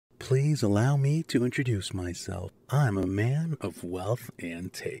Please allow me to introduce myself. I'm a man of wealth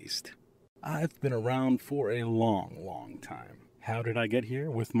and taste. I've been around for a long time. How did I get here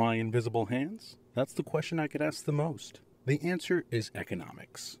with my invisible hands? That's the question I get asked the most. The answer is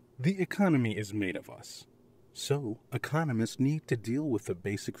economics. The economy is made of us. So, economists need to deal with the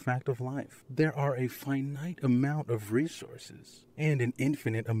basic fact of life. There are a finite amount of resources and an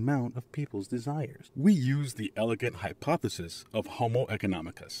infinite amount of people's desires. We use the elegant hypothesis of Homo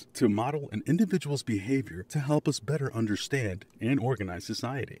Economicus to model an individual's behavior to help us better understand and organize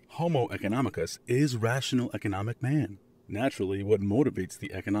society. Homo Economicus is rational economic man. Naturally, what motivates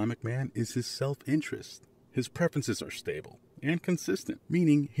the economic man is his self-interest. His preferences are stable and consistent,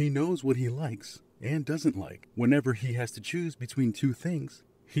 meaning he knows what he likes and doesn't like. Whenever he has to choose between two things,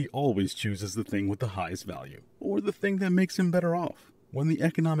 he always chooses the thing with the highest value, or the thing that makes him better off. When the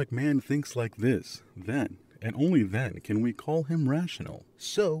economic man thinks like this, then, and only then, can we call him rational.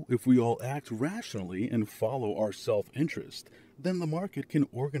 So, if we all act rationally and follow our self-interest, then the market can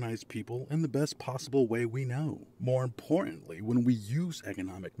organize people in the best possible way we know. More importantly, when we use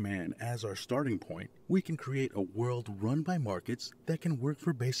economic man as our starting point, we can create a world run by markets that can work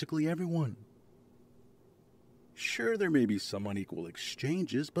for basically everyone. Sure, there may be some unequal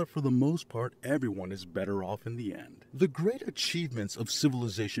exchanges, but for the most part, everyone is better off in the end. The great achievements of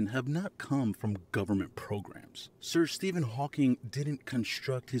civilization have not come from government programs. Sir Stephen Hawking didn't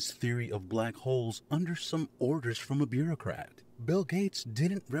construct his theory of black holes under some orders from a bureaucrat. Bill Gates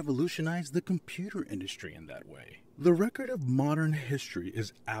didn't revolutionize the computer industry in that way. The record of modern history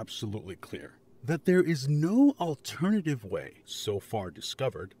is absolutely clear that there is no alternative way, so far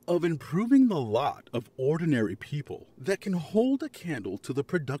discovered, of improving the lot of ordinary people that can hold a candle to the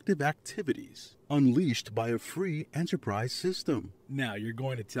productive activities unleashed by a free enterprise system. Now, you're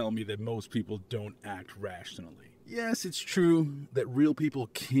going to tell me that most people don't act rationally. Yes, it's true that real people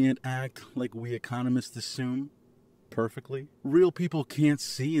can't act like we economists assume perfectly. Real people can't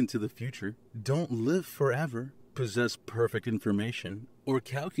see into the future, don't live forever, possess perfect information, or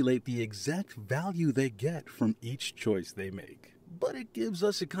calculate the exact value they get from each choice they make. But it gives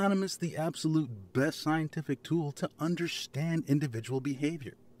us economists the absolute best scientific tool to understand individual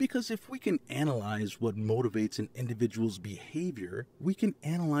behavior. Because if we can analyze what motivates an individual's behavior, we can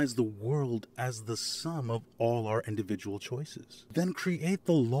analyze the world as the sum of all our individual choices. Then create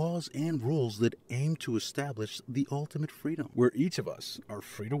the laws and rules that aim to establish the ultimate freedom, where each of us are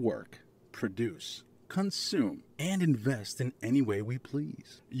free to work, produce, consume, and invest in any way we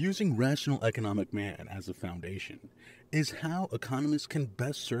please. Using rational economic man as a foundation is how economists can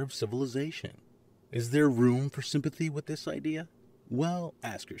best serve civilization. Is there room for sympathy with this idea? Well,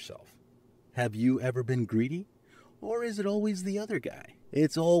 ask yourself, have you ever been greedy? Or is it always the other guy?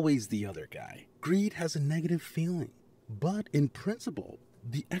 It's always the other guy. Greed has a negative feeling, but in principle,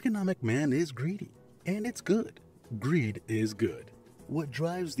 the economic man is greedy, and it's good. Greed is good. What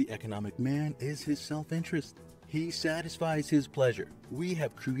drives the economic man is his self-interest. He satisfies his pleasure. We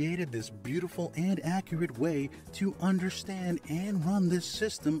have created this beautiful and accurate way to understand and run this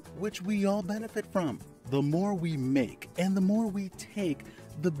system, which we all benefit from. The more we make and the more we take,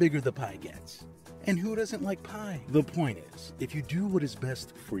 the bigger the pie gets. And who doesn't like pie? The point is, if you do what is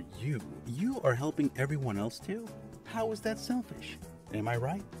best for you, you are helping everyone else too. How is that selfish? Am I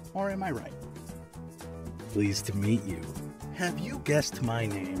right or am I right? Pleased to meet you. Have you guessed my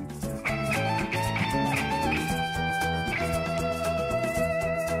name?